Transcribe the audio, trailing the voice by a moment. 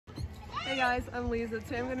Hey guys, I'm Lisa.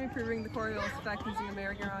 Today I'm going to be proving the Coriolis effect using a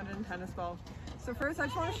merry-go-round and a tennis ball. So first I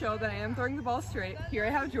just want to show that I am throwing the ball straight. Here I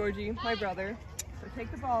have Georgie, my brother. So take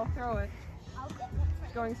the ball, throw it.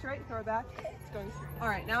 It's going straight, throw it back. It's going straight.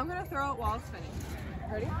 Alright, now I'm going to throw it while spinning.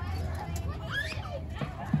 Ready?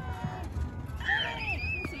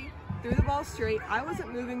 See, threw the ball straight. I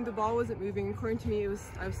wasn't moving, the ball wasn't moving. According to me, I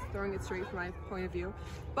was throwing it straight from my point of view.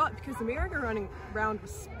 But because the merry-go-round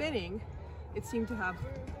was spinning, it seemed to have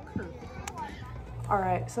curve.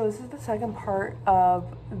 Alright, so this is the second part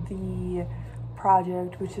of the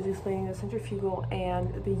project, which is explaining the centrifugal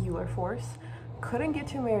and the Euler force. Couldn't get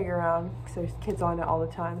to a merry-go-round because there's kids on it all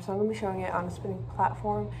the time, so I'm going to be showing it on a spinning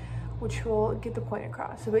platform, which will get the point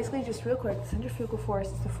across. So basically, just real quick, the centrifugal force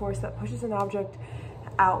is the force that pushes an object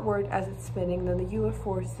outward as it's spinning. Then the Euler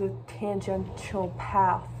force is the tangential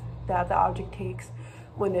path that the object takes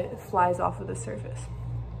when it flies off of the surface.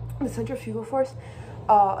 The centrifugal force,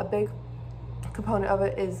 a big component of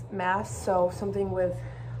it is mass, so something with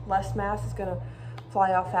less mass is going to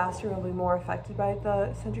fly off faster and will be more affected by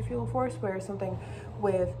the centrifugal force, whereas something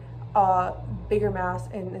with bigger mass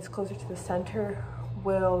and is closer to the center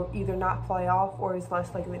will either not fly off or is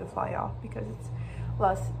less likely to fly off because it's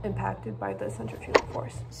less impacted by the centrifugal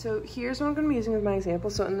force. So here's what I'm going to be using as my example.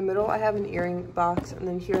 So in the middle I have an earring box, and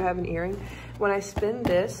then here I have an earring. When I spin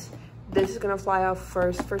this is going to fly off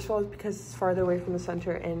first. First of all, because it's farther away from the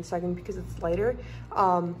center, and second, because it's lighter.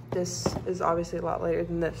 This is obviously a lot lighter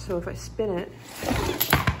than this. So if I spin it,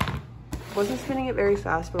 wasn't spinning it very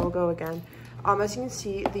fast, but I'll go again. As you can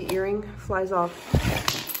see, the earring flies off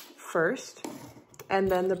first,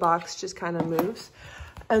 and then the box just kind of moves.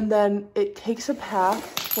 And then it takes a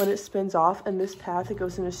path when it spins off, and this path, it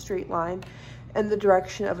goes in a straight line in the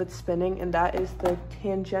direction of its spinning, and that is the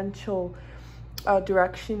tangential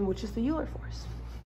direction, which is the Euler force.